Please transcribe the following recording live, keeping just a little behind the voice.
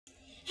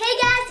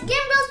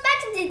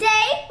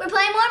today we're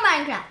playing more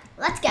Minecraft.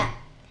 Let's go.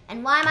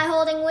 And why am I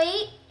holding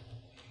weight?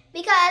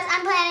 Because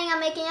I'm planning on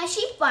making a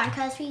sheep barn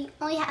because we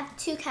only have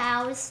 2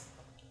 cows,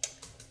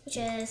 which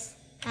is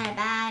kind of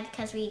bad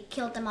because we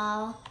killed them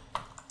all,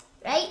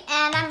 right?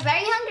 And I'm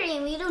very hungry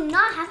and we do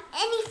not have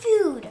any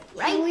food,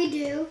 right? Yeah, we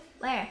do.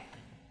 Where?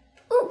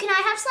 Ooh, can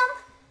I have some?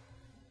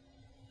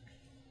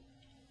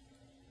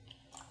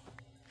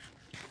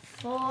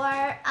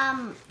 For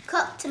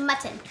cooked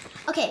mutton.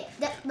 Okay,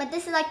 but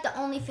this is like the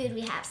only food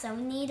we have, so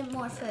we need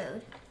more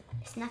food.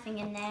 There's nothing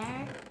in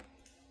there.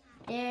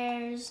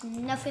 There's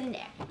no food in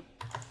there.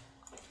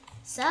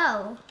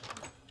 So,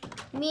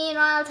 me and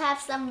Ronald have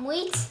some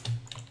wheat.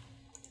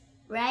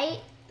 Right?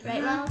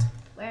 Right, Ronald?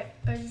 Where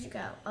did you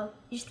go? Oh,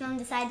 you're still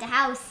inside the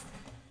house.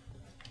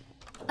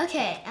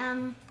 Okay,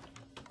 and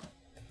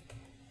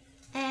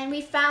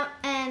we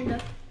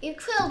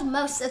killed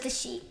most of the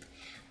sheep,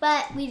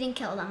 but we didn't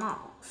kill them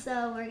all.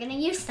 So we're gonna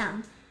use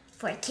some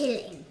for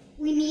killing.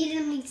 We need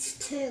at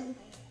least 2.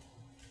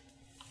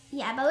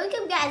 Yeah, but we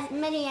can get as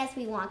many as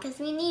we want because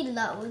we need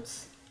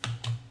loads.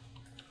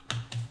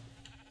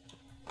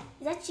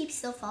 Is that sheep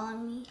still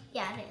following me?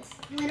 Yeah, it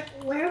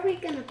is. Where are we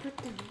gonna put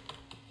them?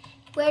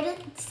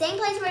 Same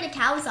place where the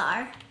cows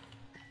are.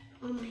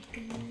 Oh my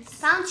goodness.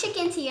 Found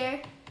chickens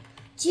here.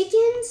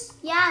 Chickens?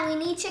 Yeah, we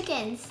need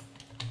chickens.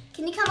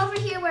 Can you come over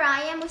here where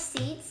I am with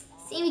seeds?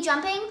 See me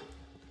jumping?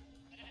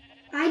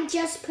 I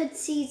just put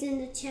seeds in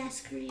the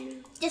chest, Karina.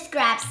 Just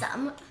grab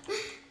some.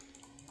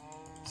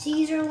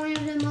 Seeds are one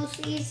of the most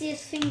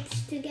easiest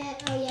things to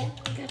get. Oh yeah,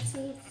 I got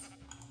seeds.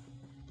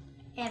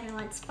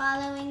 Everyone's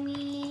following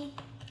me.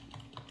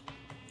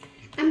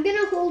 I'm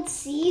gonna hold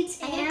seeds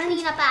I'm gonna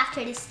clean up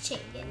after this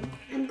chicken.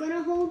 I'm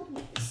gonna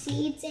hold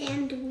seeds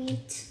and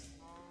wheat.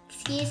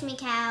 Excuse me,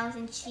 cows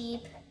and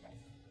sheep.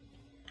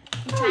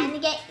 I'm trying to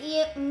get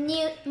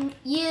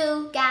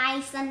you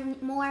guys some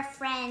more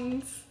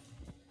friends.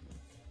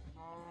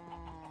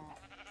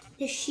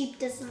 The sheep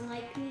doesn't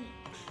like me.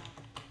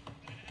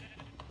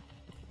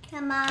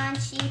 Come on,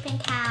 sheep and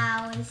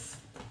cows.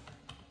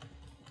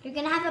 You're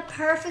gonna have a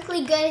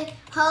perfectly good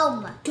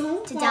home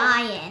Don't to fall.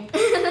 die in.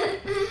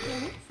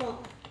 Don't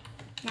fall.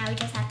 Now we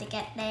just have to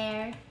get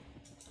there.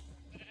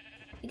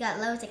 We got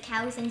loads of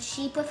cows and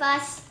sheep with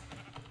us,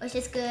 which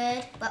is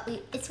good, but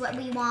it's what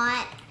we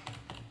want.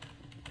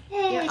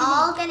 Hey. You're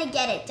all gonna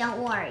get it,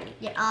 don't worry.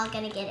 You're all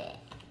gonna get it.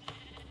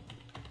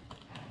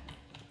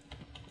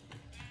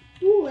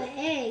 Ooh, an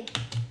egg.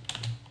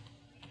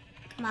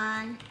 Come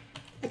on.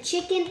 A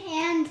chicken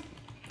and...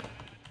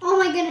 Oh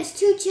my goodness,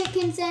 2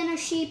 chickens and a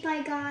sheep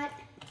I got.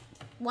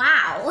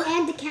 Wow.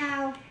 And a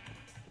cow.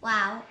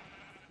 Wow.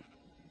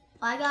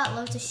 Well, I got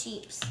loads of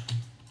sheeps.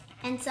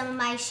 And some of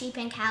my sheep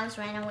and cows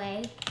ran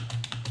away.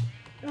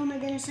 Oh my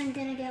goodness, I'm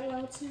gonna get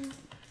loads now.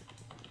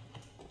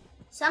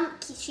 Some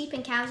sheep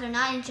and cows are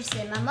not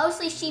interested, but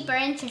mostly sheep are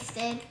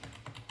interested.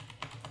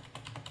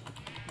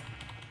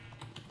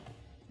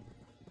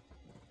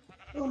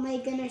 Oh my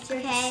goodness,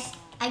 Okay,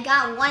 I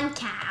got 1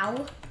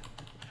 cow.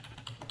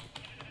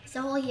 Is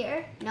the hole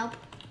here? Nope.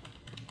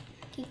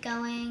 Keep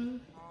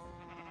going.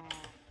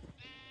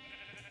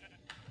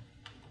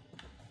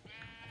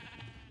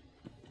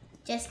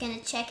 Just gonna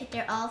check if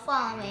they're all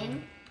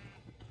following.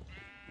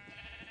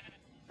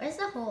 Where's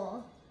the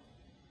hole?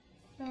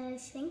 I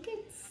think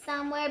it's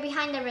somewhere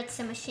behind the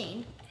redstone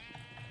machine.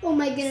 Oh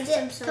my goodness,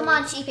 I'm so Come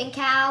on, sheep and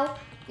cow.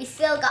 We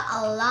still got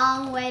a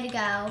long way to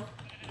go.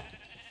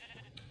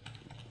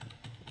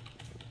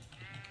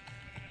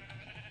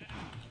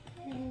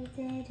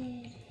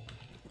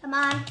 Come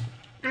on.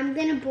 I'm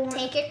gonna bore.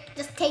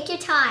 Just take your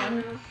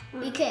time.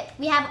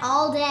 We have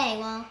all day.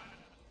 Well,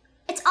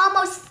 it's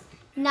almost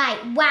night.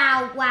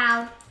 Wow,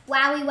 wow,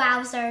 wowie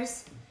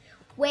wowzers.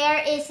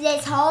 Where is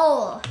this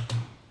hole?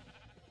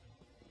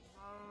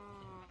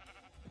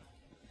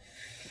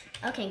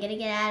 Okay, I'm gonna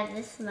get out of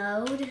this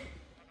mode.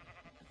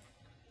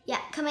 Yeah,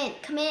 come in,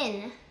 come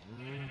in.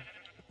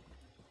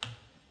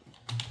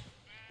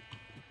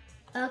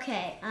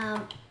 Okay,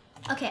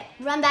 okay,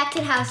 run back to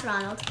the house,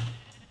 Ronald.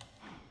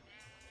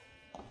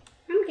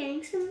 I'm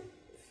getting some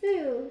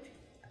food.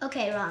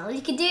 Okay, Ronald,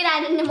 you can do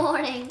that in the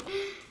morning.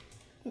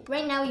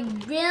 Right now, we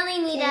really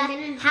need to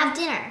have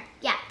dinner.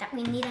 Yeah,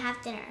 we need to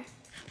have dinner.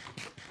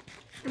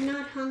 I'm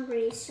not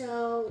hungry,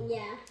 so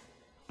yeah.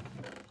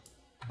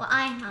 Well,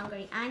 I'm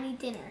hungry. I need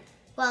dinner.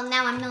 Well,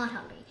 now I'm not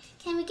hungry.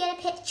 Can we get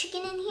a pet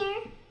chicken in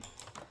here?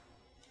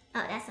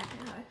 Oh, that's not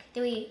gonna work.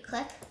 Do we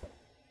click?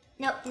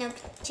 Nope, nope,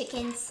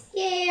 chickens.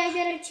 Yay, I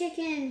got a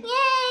chicken.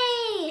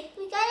 Yay!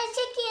 We got a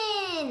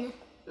chicken!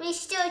 We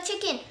still a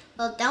chicken.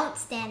 Well, don't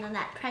stand on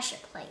that pressure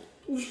plate.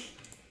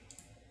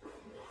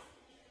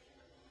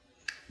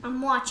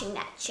 I'm watching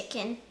that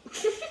chicken.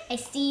 I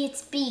see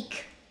its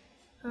beak.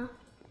 Huh?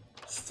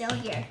 Still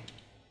here.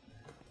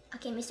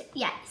 Okay, Mr.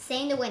 Yeah,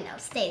 stay in the window.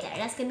 Stay there.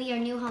 That's gonna be your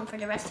new home for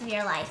the rest of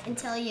your life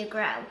until you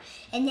grow.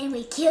 And then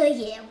we kill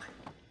you.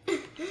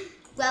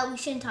 Well, we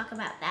shouldn't talk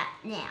about that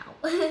now.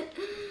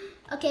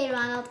 Okay,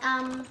 Ronald,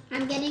 I'm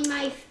getting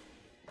my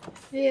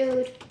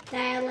food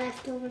that I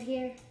left over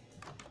here.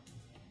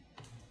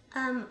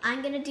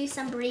 I'm gonna do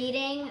some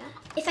breeding.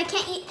 If I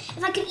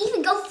can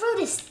even go through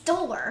this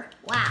door.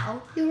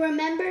 Wow. You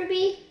remember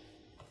me?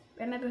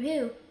 Remember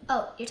who?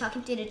 Oh, you're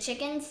talking to the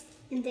chickens?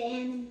 And the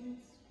animals.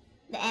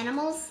 The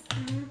animals?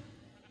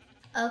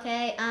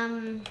 Okay,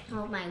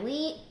 hold my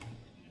wheat.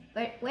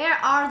 Where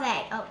are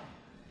they? Oh,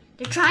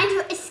 they're trying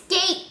to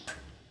escape.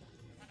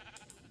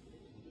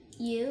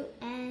 You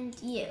and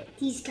you.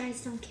 These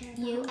guys don't care.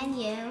 You and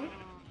you.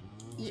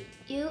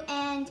 You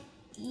and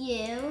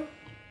you.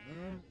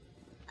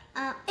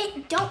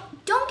 Hey, don't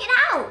get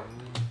out.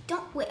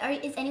 Don't wait.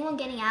 Is anyone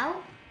getting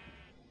out?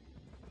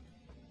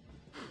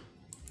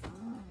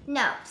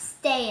 No,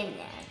 stay in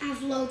there. I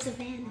have loads of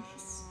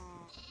animals.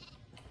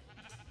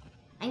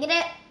 I'm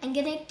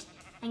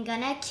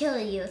gonna kill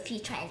you if you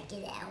try to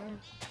get out.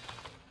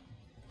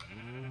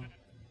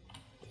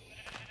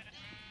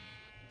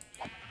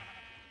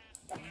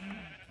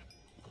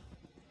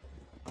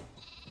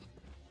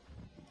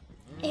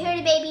 I heard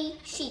a baby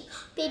sheep,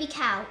 baby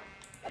cow.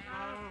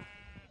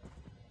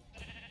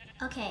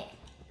 Okay.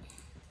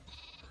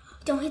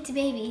 Don't hit the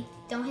baby.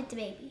 Don't hit the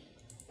baby.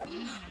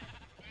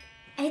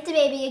 I hit the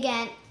baby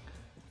again.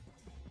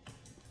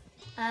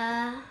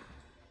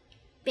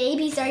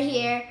 Babies are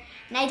here,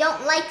 and I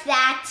don't like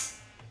that.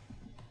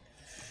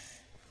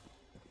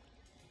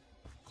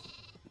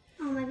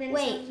 Oh my goodness.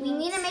 Wait, we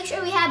need to make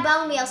sure we have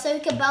bone meal so we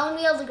can bone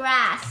meal the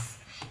grass,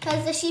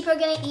 because the sheep are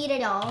gonna eat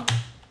it all.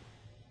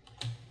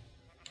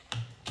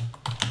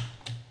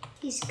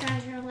 These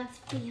guys are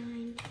left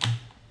behind.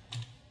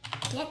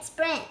 Get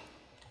sprint.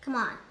 Come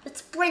on, let's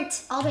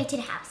sprint all the way to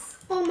the house.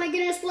 Oh my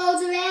goodness,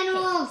 loads of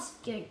animals.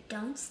 Hey,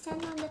 don't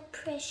stand on the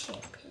pressure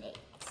plate.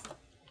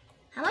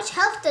 How much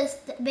health does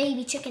the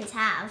baby chickens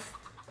have?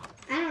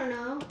 I don't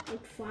know,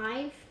 like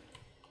 5.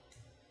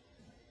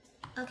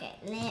 Okay,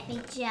 let me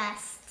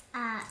just,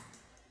 no,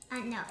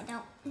 I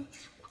don't.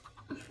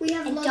 We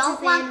have I loads don't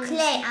of want animals.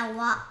 clay, I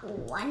want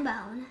one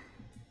bone.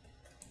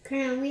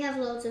 Karan, we have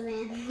loads of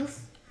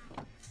animals.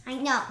 I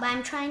know, but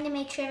I'm trying to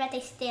make sure that they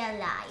stay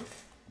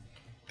alive.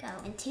 Go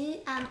into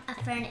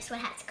a furnace where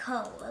it has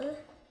coal.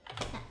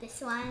 Not this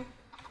one.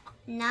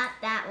 Not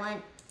that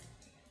one.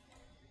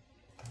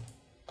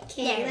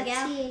 Okay, There we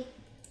let's go. see.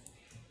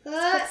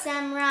 Put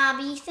some raw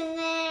beef in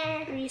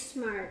there. Are you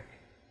smart?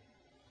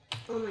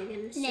 Oh my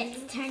goodness.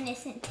 Let's turn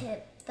this into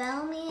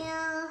bone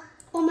meal.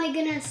 Oh my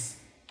goodness.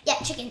 Yeah,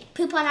 chicken,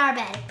 poop on our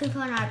bed. Poop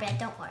on our bed,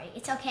 don't worry.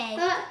 It's okay.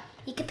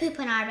 You can poop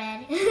on our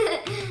bed.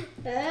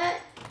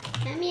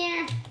 Come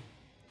here.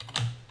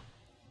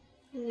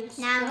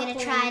 Now I'm gonna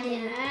try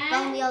to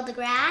bone meal the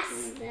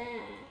grass.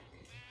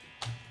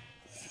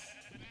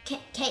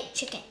 Okay,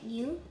 chicken,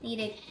 you need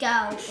to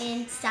go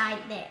inside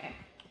there.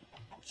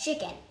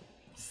 Chicken,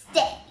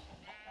 stay.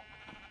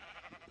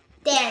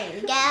 There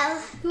you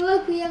go.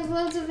 Look, we have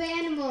loads of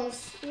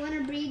animals. You want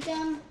to breed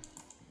them?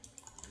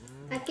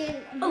 I can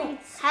breed. Oh,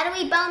 how do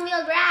we bone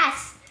meal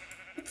grass?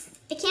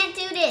 I can't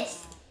do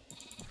this.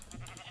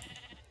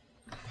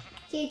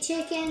 Okay,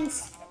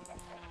 chickens.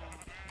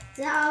 Is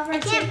that all for I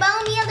can't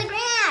bone meal the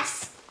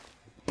grass.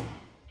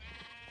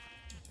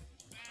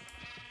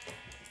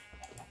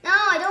 No,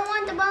 I don't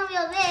want to bone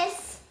meal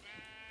this.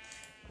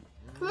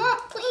 Come on,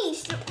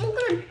 please. I'm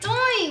gonna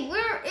die.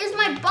 Where is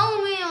my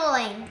bone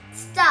mealing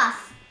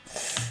stuff?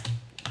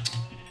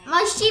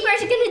 My sheep are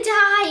gonna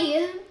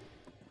die.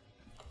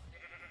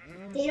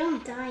 They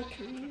don't die,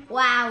 Karan.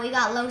 Wow, we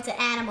got loads of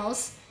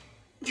animals.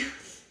 Do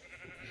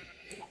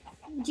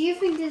you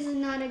think this is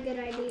not a good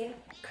idea?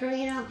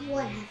 Karina,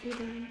 what have you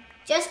done?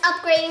 Just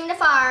upgrading the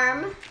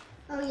farm.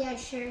 Oh yeah,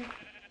 sure.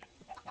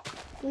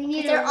 We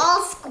need They're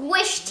all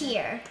squished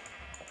here.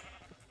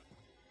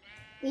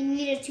 We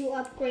needed to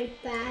upgrade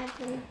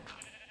badly.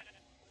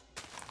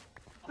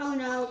 Oh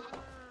no.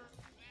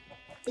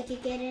 They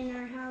could get in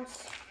our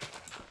house.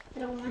 I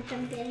don't want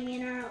them getting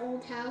in our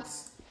old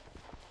house.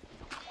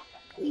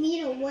 We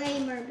need a way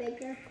more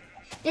bigger.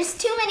 There's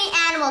too many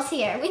animals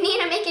here. We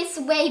need to make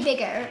it way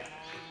bigger.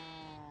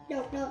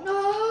 No, no,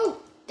 no!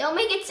 Don't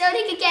make it so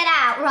they could get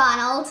out,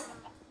 Ronald.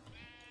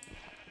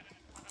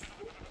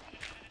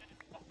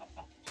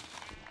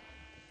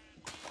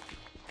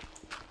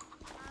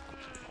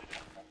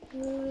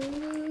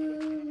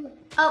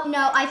 Oh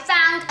no, I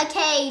found a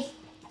cave.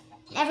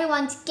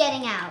 Everyone's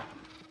getting out.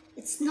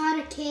 It's not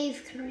a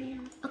cave,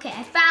 Karina. Okay,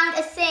 I found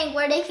a thing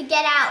where they could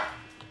get out.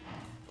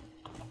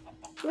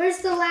 Where's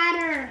the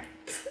ladder?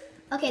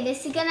 Okay,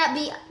 this is gonna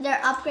be their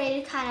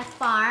upgraded kind of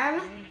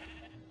farm.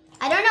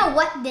 I don't know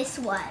what this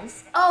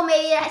was. Oh,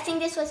 maybe I think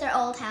this was their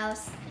old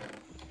house.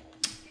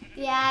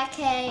 Yeah,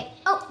 okay.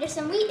 Oh, there's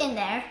some wheat in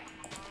there.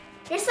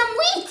 There's some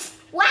wheat!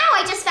 Wow,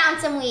 I just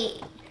found some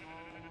wheat.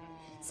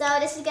 So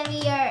this is gonna be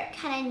your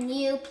kind of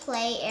new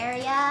play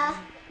area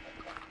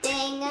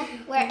thing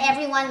where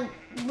everyone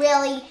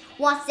really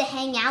wants to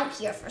hang out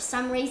here for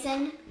some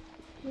reason.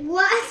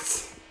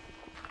 What?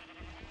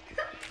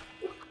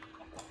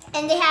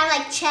 And they have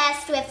like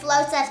chests with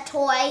loads of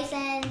toys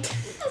and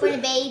for the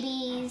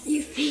babies.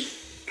 You think?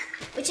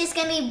 Which is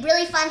gonna be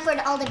really fun for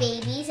all the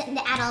babies, and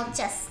the adults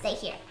just stay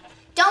here.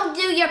 Don't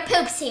do your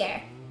poops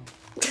here.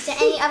 Is there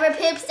any other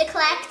poops to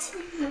collect?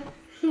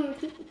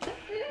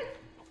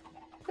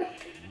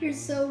 You're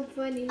so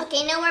funny.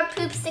 Okay, no more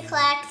poops to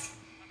collect.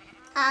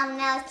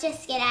 Now let's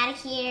just get out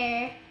of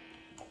here.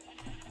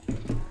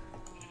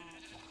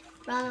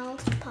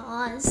 Ronald,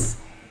 pause.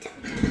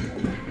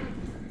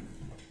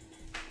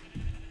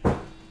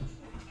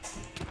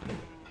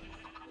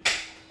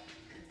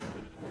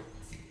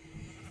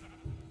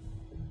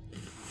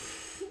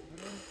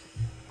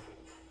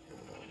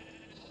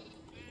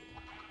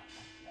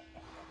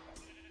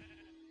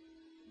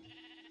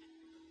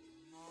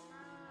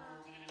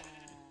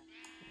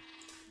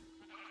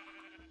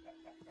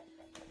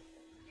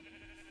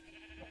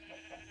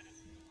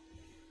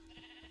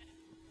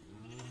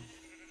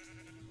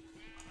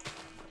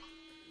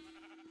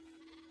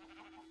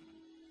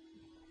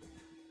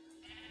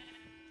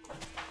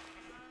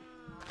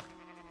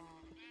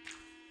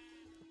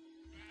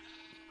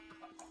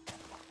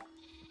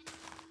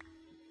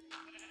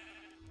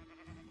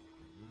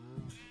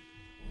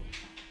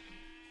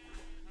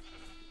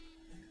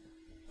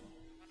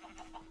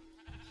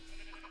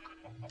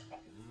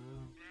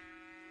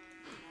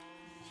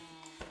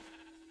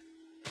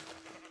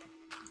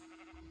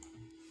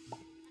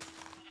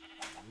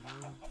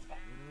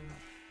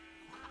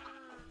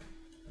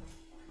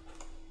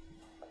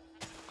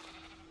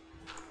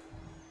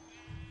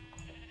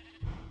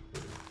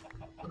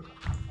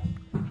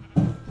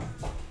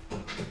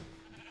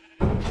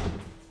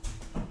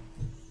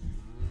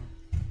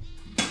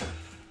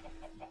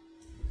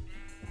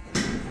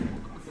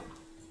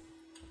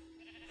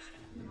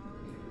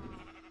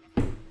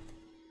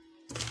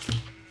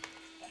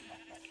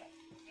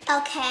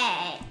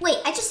 Okay. Wait,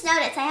 I just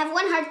noticed I have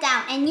one heart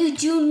down and you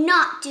do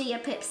not do your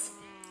poops.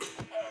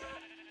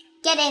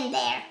 Get in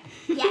there.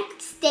 Yeah,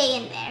 stay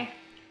in there.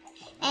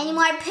 Any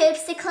more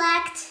poops to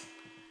collect?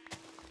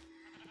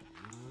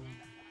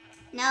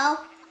 No?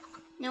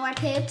 No more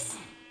poops?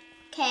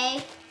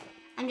 Okay.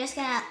 I'm just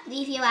gonna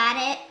leave you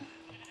at it.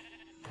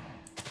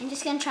 I'm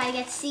just gonna try to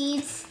get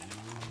seeds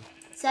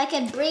so I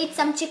can breed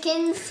some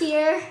chickens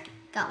here.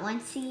 Got one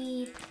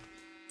seed.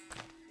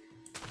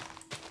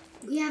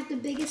 We have the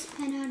biggest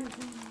pen out of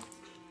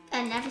all.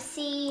 Another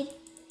seed.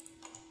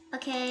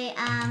 Okay,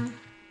 I'm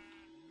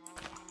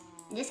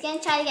just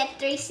gonna try to get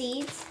 3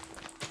 seeds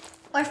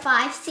or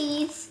 5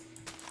 seeds.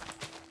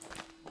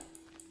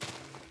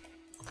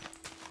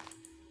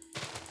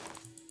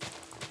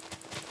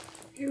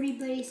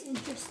 Everybody's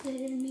interested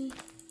in me.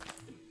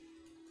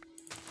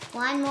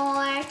 One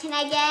more. Can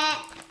I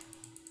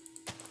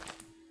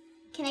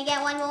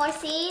get one more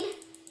seed?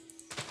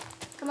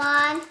 Come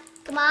on.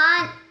 Come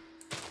on.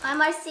 One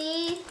more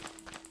seed.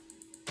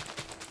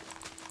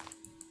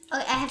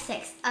 Okay, I have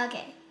 6.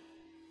 Okay.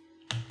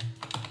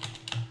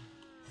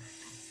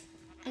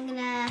 I'm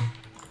gonna...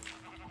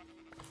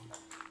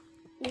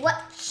 What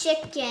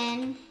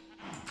chicken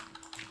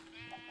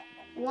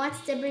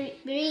wants to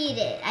breed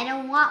it? I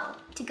don't want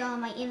to go in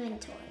my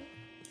inventory.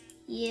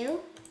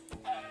 You?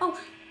 Oh,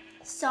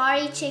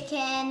 sorry,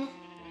 chicken.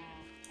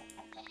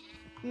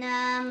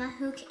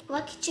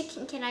 What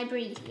chicken can I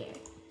breed here?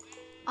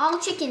 All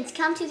chickens,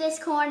 come to this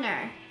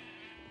corner.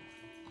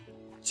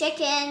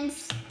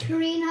 Chickens.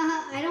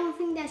 Karina, I don't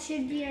think that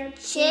should be our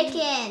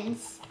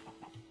Chickens.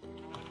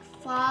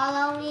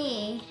 Follow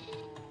me.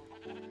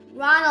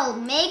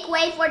 Ronald, make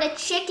way for the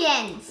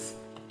chickens.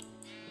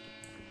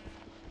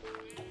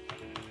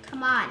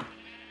 Come on.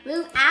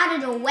 Move out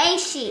of the way,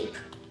 sheep.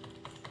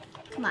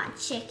 Come on,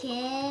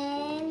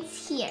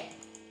 chickens. Here.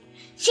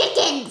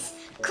 Chickens!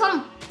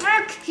 Come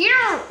back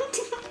here!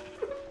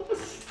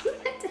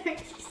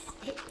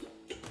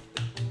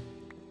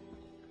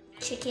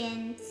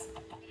 Chickens.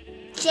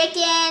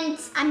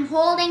 Chickens! I'm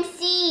holding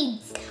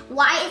seeds.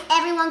 Why is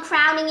everyone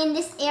crowding in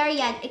this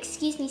area?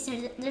 Excuse me,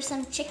 sir. There's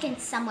some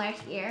chickens somewhere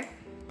here.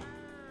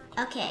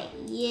 Okay,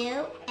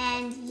 you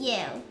and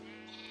you.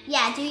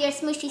 Yeah, do your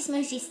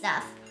smooshy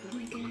stuff. Oh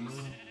my goodness.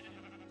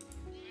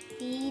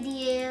 Feed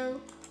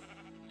you.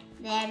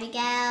 There we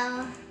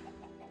go.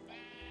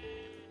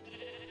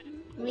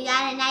 We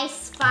got a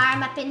nice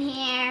farm up in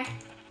here.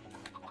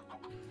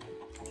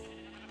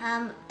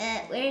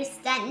 Where's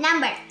that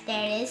number?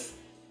 There it is.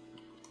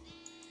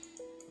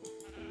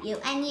 You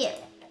and you.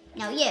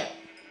 No, you.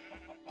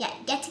 Yeah,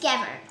 get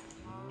together.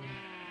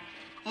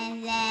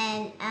 And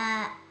then,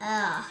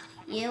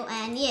 you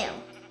and you.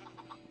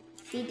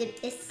 Feed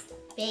this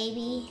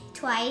baby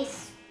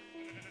twice.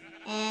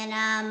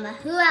 And,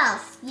 who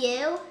else?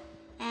 You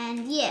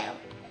and you.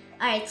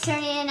 Alright, it's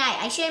turning into night.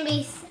 I shouldn't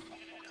be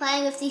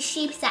playing with these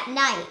sheep at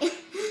night.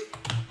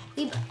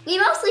 we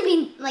mostly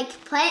been,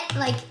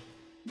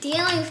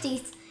 dealing with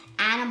these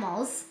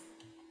animals.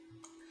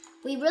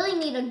 We really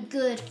need a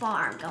good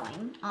farm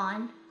going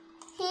on.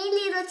 Hey,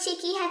 little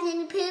chickie, have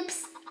any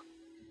poops?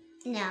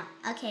 No,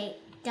 okay,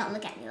 don't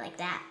look at me like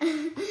that.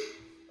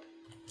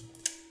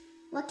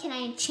 What can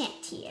I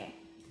enchant here?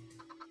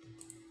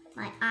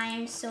 My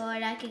iron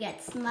sword, I could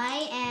get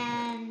smite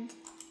and...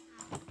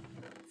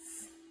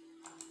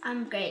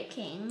 I'm Great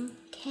King.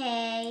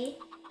 Okay.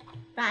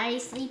 Are you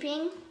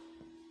sleeping?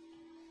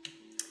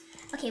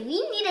 Okay, Okay,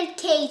 we need a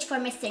cage for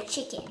Mr.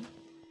 Chicken.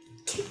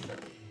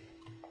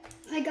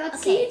 I got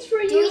seeds for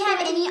you. Do we have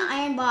any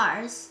iron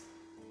bars?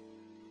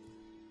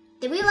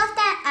 Did we left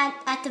that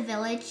at the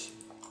village?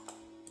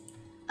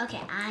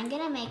 Okay, I'm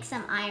gonna make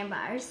some iron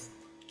bars.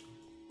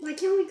 Why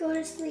can't we go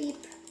to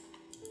sleep?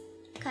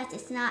 Because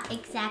it's not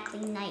exactly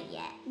night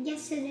yet.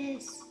 Yes, it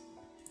is.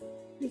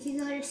 We can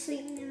go to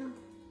sleep now.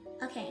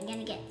 Okay, I'm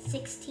gonna get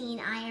 16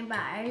 iron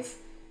bars.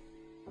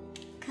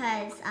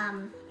 Because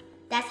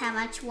that's how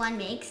much one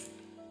makes.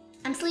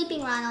 I'm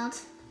sleeping, Ronald.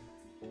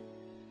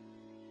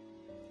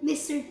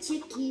 Mr.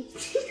 Chicky.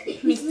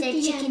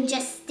 Mr. Chicken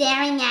just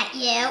staring at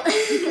you.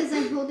 Because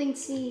I'm holding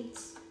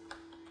seeds.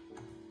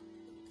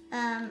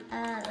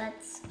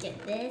 Let's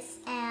get this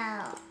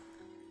out.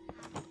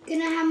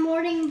 Gonna have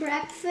morning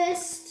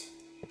breakfast.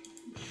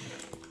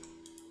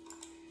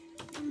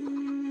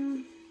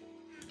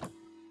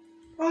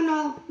 Oh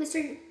no,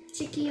 Mr.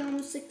 Chicky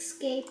almost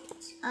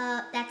escaped.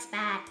 That's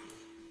bad.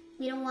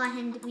 We don't want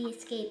him to be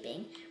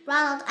escaping.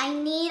 Ronald, I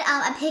need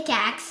a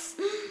pickaxe.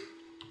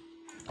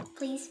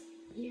 Please.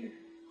 Here.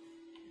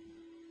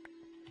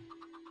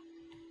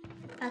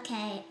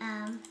 Okay,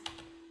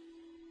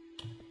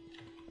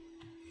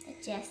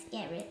 just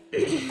get rid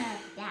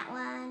of that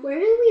one. Where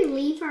did we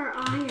leave our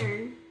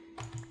iron?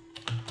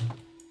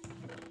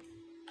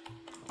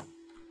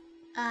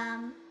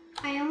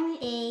 I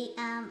only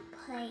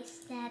Place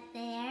that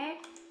there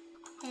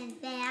and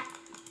that.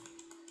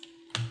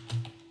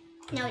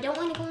 No, I don't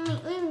want to go in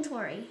my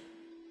inventory.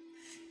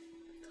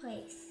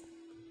 Place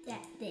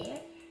that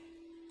there.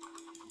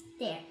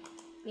 There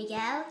we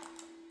go.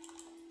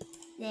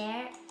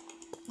 There,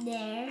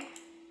 there,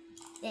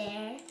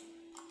 there,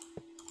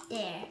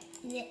 there,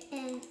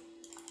 and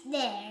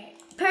there.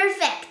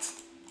 Perfect.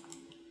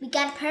 We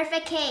got a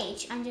perfect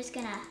cage. I'm just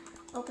gonna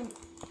open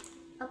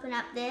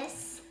up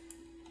this.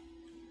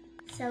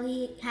 So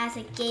he has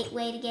a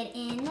gateway to get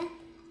in.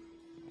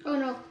 Oh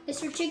no,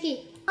 Mr.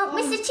 Chicky. Oh,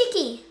 Mr.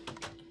 Chicky.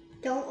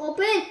 Don't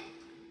open.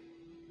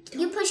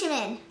 You push him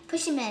in.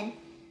 Push him in.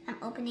 I'm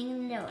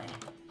opening the door.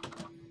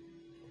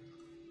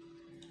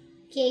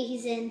 Okay,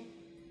 he's in.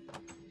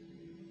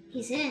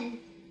 He's in.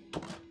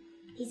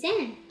 He's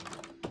in.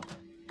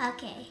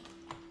 Okay.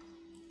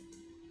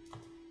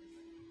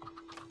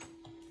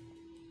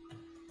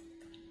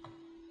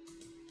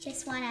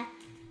 Just wanna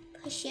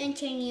push you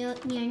into your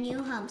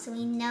new home so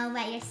we know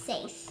that you're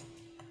safe.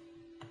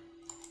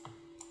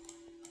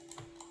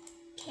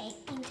 Okay,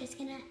 I'm just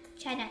gonna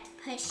try to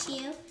push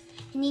you.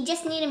 And you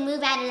just need to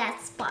move out of that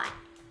spot.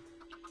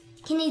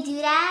 Can you do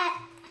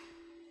that?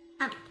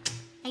 I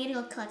gotta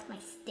go collect my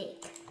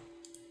steak.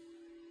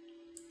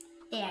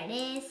 There it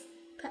is.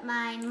 Put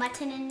my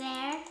mutton in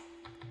there.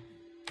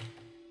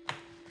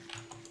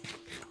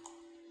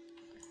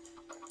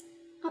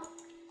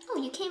 Oh,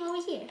 you came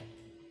over here.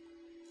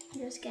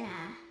 I'm just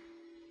gonna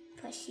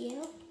push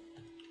you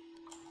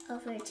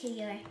over to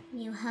your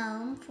new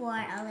home for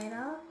a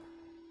little.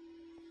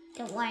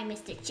 Don't worry,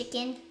 Mr.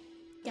 Chicken.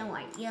 Don't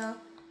worry, you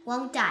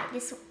won't die.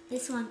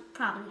 This one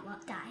probably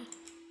won't die.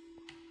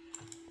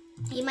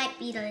 You might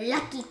be the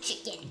lucky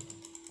chicken.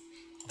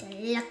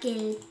 The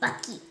lucky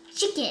bucky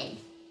chicken.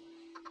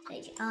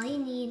 All you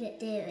need to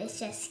do is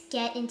just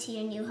get into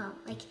your new home.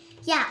 Like,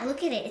 yeah,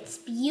 look at it. It's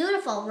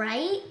beautiful,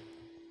 right?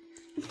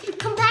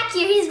 Come back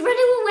here. He's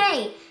running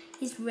away.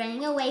 He's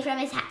running away from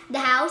the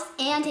house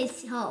and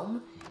his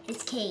home,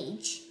 his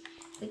cage.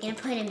 We're gonna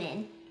put him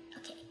in.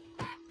 Okay,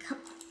 come.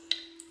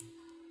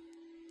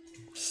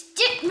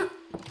 No,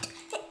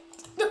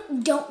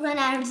 don't run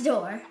out of the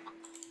door.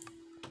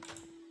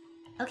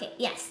 Okay,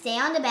 yeah, stay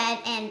on the bed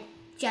and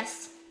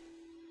just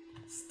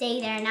stay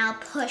there and I'll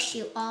push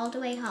you all the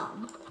way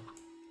home.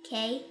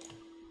 Okay?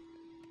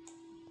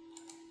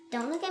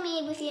 Don't look at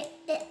me with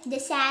the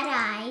sad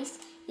eyes.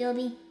 You'll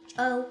be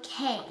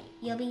okay.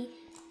 You'll be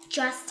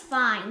just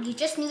fine. You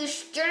just need to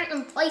stay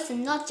in place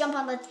and not jump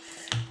on the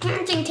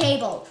parenting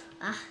table.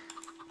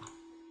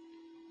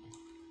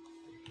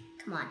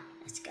 Come on,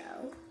 let's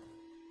go.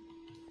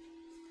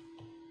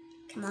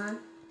 Come on.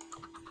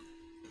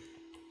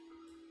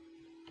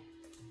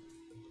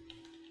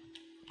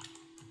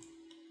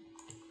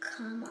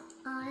 Come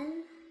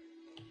on.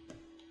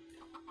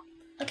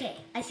 Okay,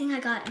 I think I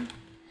got him.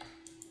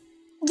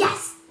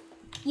 Yes!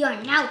 You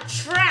are now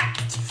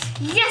trapped!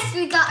 Yes,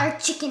 we got our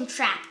chicken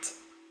trapped.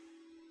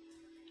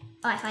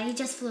 Oh, I thought he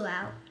just flew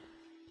out.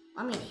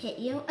 Want me to hit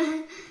you?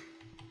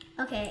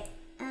 Okay,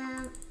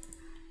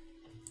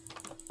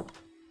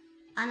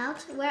 Arnold,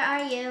 where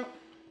are you?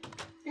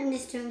 I'm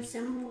just doing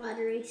some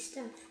watery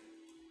stuff.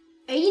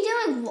 Are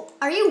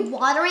you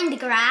watering the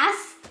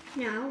grass?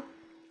 No.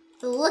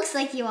 It looks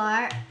like you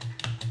are.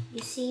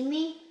 You see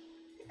me?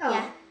 Oh.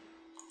 Yeah.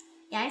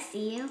 Yeah, I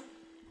see you.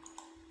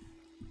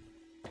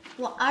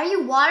 Well, are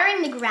you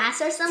watering the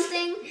grass or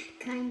something?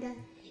 Kinda.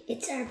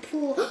 It's our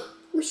pool.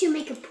 We should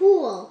make a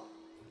pool.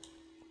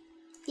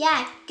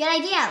 Yeah, good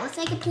idea. Let's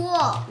make a pool.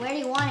 Where do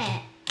you want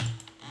it?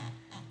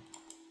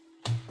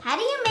 How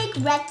do you make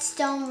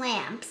redstone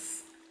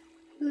lamps?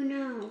 Who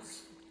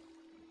knows?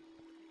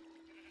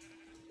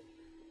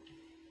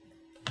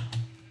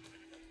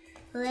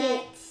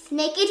 Let's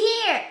make it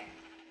here.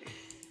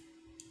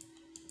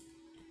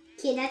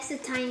 Okay, that's the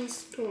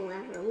tiniest pool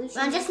ever.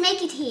 Well, just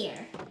make it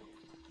here.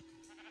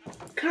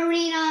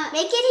 Karina,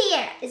 make it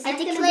here. I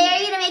declare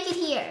you to make it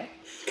here.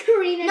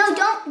 Karina,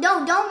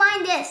 no, don't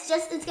mind this.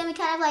 Just it's gonna be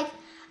kind of like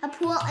a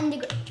pool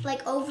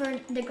like over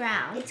the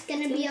ground. It's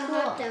gonna be a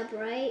hot tub,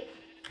 right?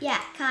 Yeah,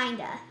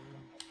 kinda.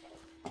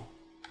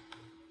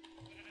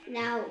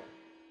 Now,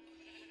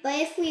 but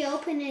if we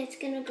open it, it's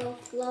gonna go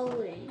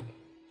floating.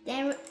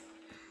 Then,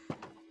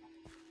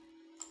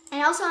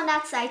 and also on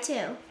that side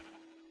too.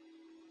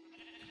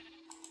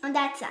 On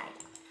that side,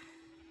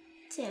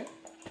 too.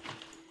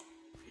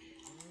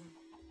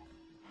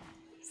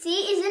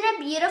 See, isn't it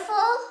beautiful?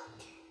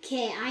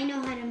 Okay, I know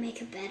how to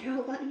make a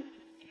better one.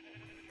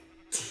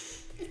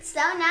 It's so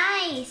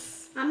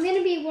nice. I'm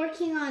gonna be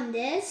working on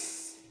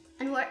this.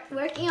 And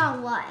working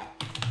on what?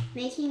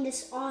 Making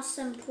this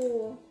awesome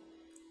pool.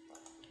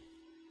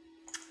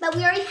 But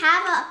we already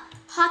have a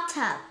hot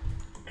tub.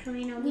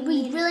 Karina, we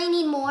really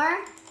need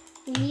more?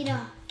 We need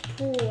a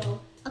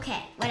pool.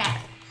 Okay, whatever.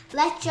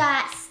 Let's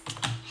just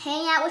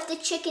hang out with the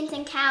chickens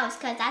and cows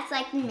because that's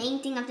like the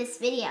main thing of this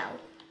video.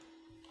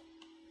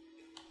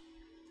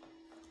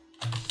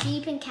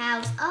 Sheep and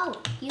cows. Oh,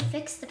 you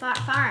fixed the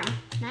farm.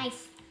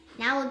 Nice.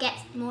 Now we'll get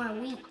more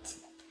wheat.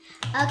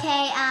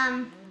 Okay,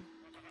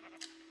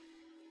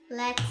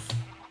 let's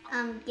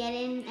get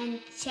in and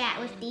chat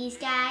with these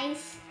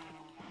guys.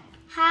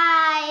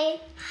 Hi.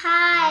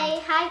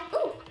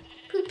 Ooh,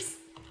 poops.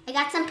 I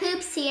got some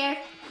poops here.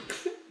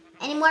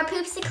 Any more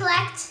poops to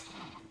collect?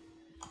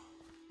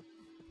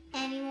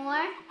 Any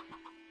more?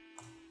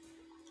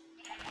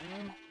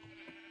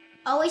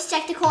 Always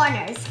check the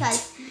corners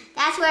because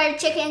that's where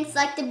chickens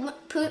like to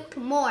poop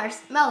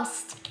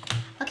most.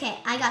 Okay,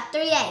 I got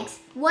 3 eggs.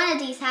 One of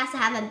these has to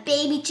have a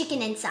baby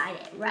chicken inside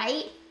it,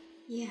 right?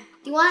 Yeah.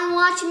 Do you want to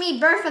watch me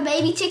birth a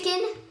baby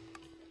chicken?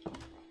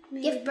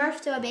 Maybe. Give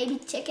birth to a baby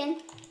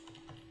chicken?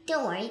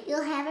 Don't worry,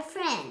 you'll have a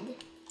friend.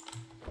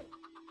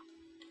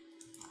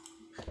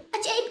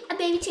 A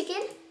baby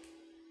chicken?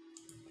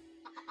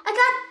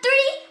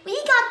 We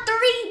got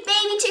 3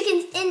 baby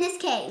chickens in this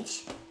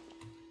cage.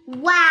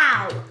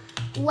 Wow.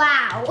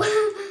 What?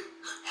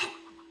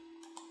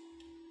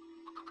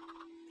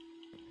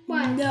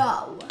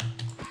 No.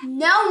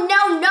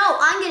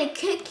 I'm gonna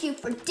cook you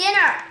for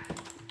dinner.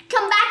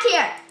 Come back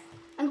here.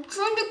 I'm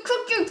trying to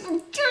cook you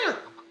for dinner.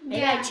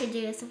 Maybe I should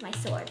do this with my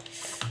sword.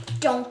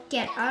 Don't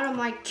get out of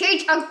my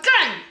cage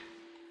again.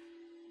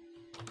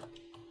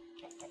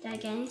 Did I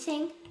get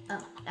anything?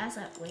 Oh, that's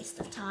a waste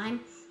of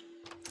time.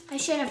 I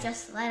should have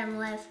just let him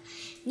live.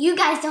 You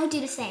guys don't do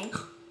the same.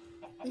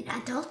 An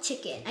adult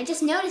chicken. I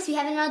just noticed we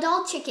have an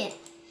adult chicken.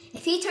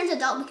 If he turns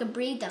adult, we can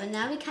breed them, and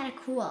that would be kind of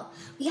cool.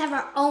 We have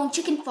our own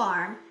chicken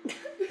farm.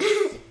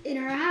 In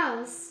our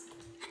house.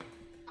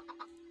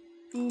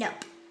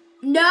 Nope.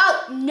 No.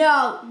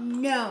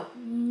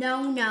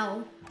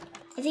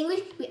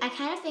 I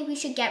kind of think we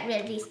should get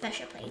rid of these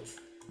special plates.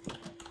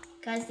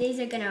 Because these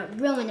are gonna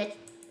ruin it.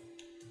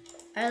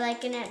 Or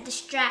like gonna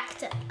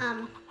distract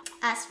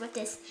us with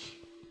this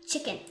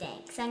chicken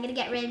thing. So I'm gonna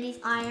get rid of these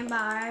iron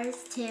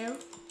bars too.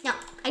 No,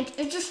 I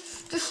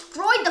just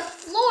destroyed the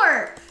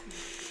floor.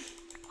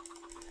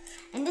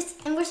 And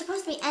we're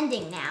supposed to be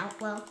ending now.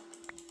 Well,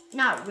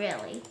 not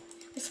really.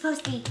 We're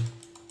supposed to be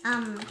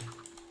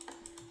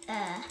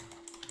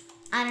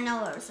I don't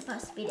know what we're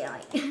supposed to be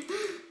doing.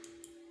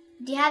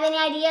 Do you have any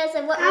ideas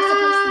of what we're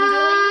supposed to be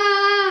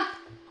doing?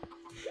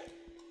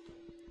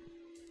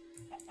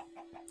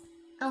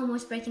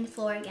 Almost breaking the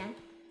floor again.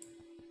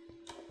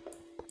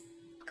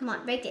 Come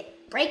on, break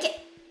it. Break it.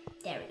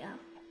 There we go.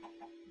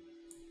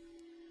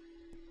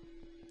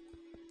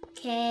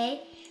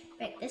 Okay,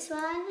 break this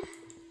one.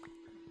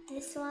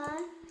 This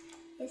one.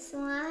 This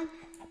one.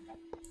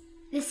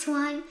 This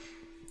one.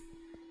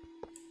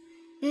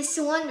 This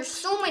one. There's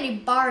so many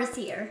bars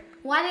here.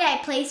 Why did I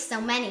place so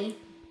many?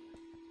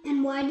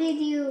 And why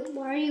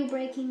are you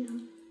breaking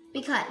them?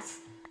 Because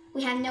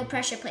we have no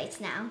pressure plates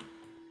now.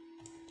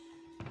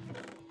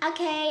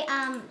 Okay,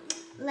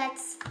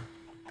 let's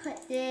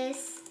put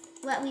this,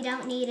 what we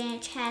don't need in a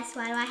chest.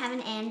 Why do I have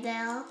an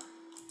anvil?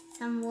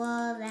 Some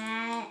wool,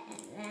 that,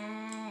 and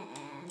that,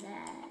 and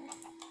that.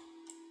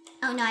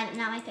 Oh no,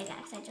 not my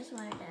pickaxe. I just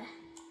wanted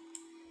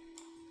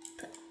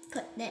to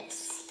put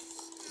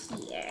this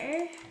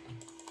here.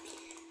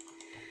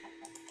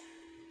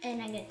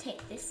 And I'm gonna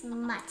take this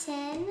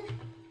mutton.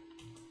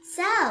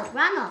 So,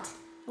 Ronald,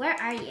 where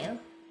are you?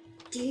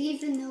 Do you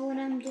even know what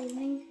I'm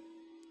doing?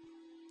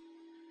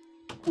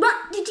 But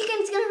the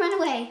chicken's gonna run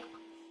away.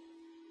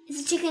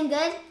 Is the chicken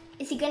good?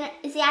 Is he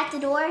at the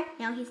door?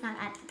 No, he's not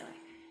at the door.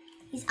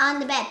 He's on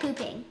the bed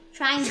pooping,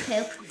 trying to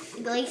poop,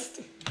 at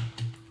least.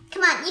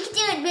 Come on, you can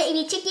do it,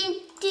 baby chicken.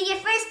 Do your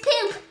first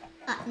poop.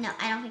 No,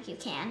 I don't think you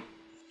can.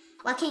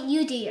 Why can't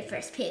you do your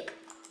first poop?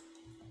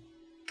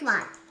 Come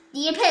on, do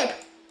your poop.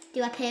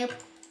 Do a poop.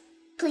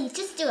 Please,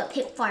 just do a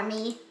poop for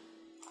me.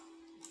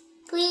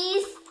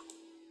 Please?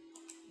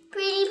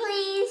 Pretty,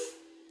 please?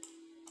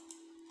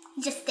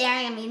 He's just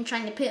staring at me and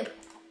trying to poop.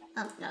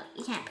 Oh, no,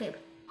 you can't poop.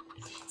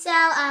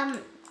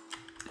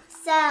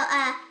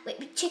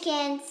 Wait,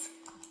 chickens.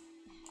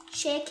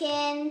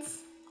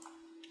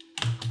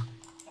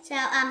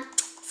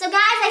 So guys,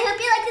 I hope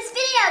you liked this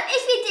video.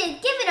 If you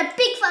did, give it a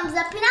big thumbs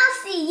up and I'll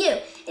see you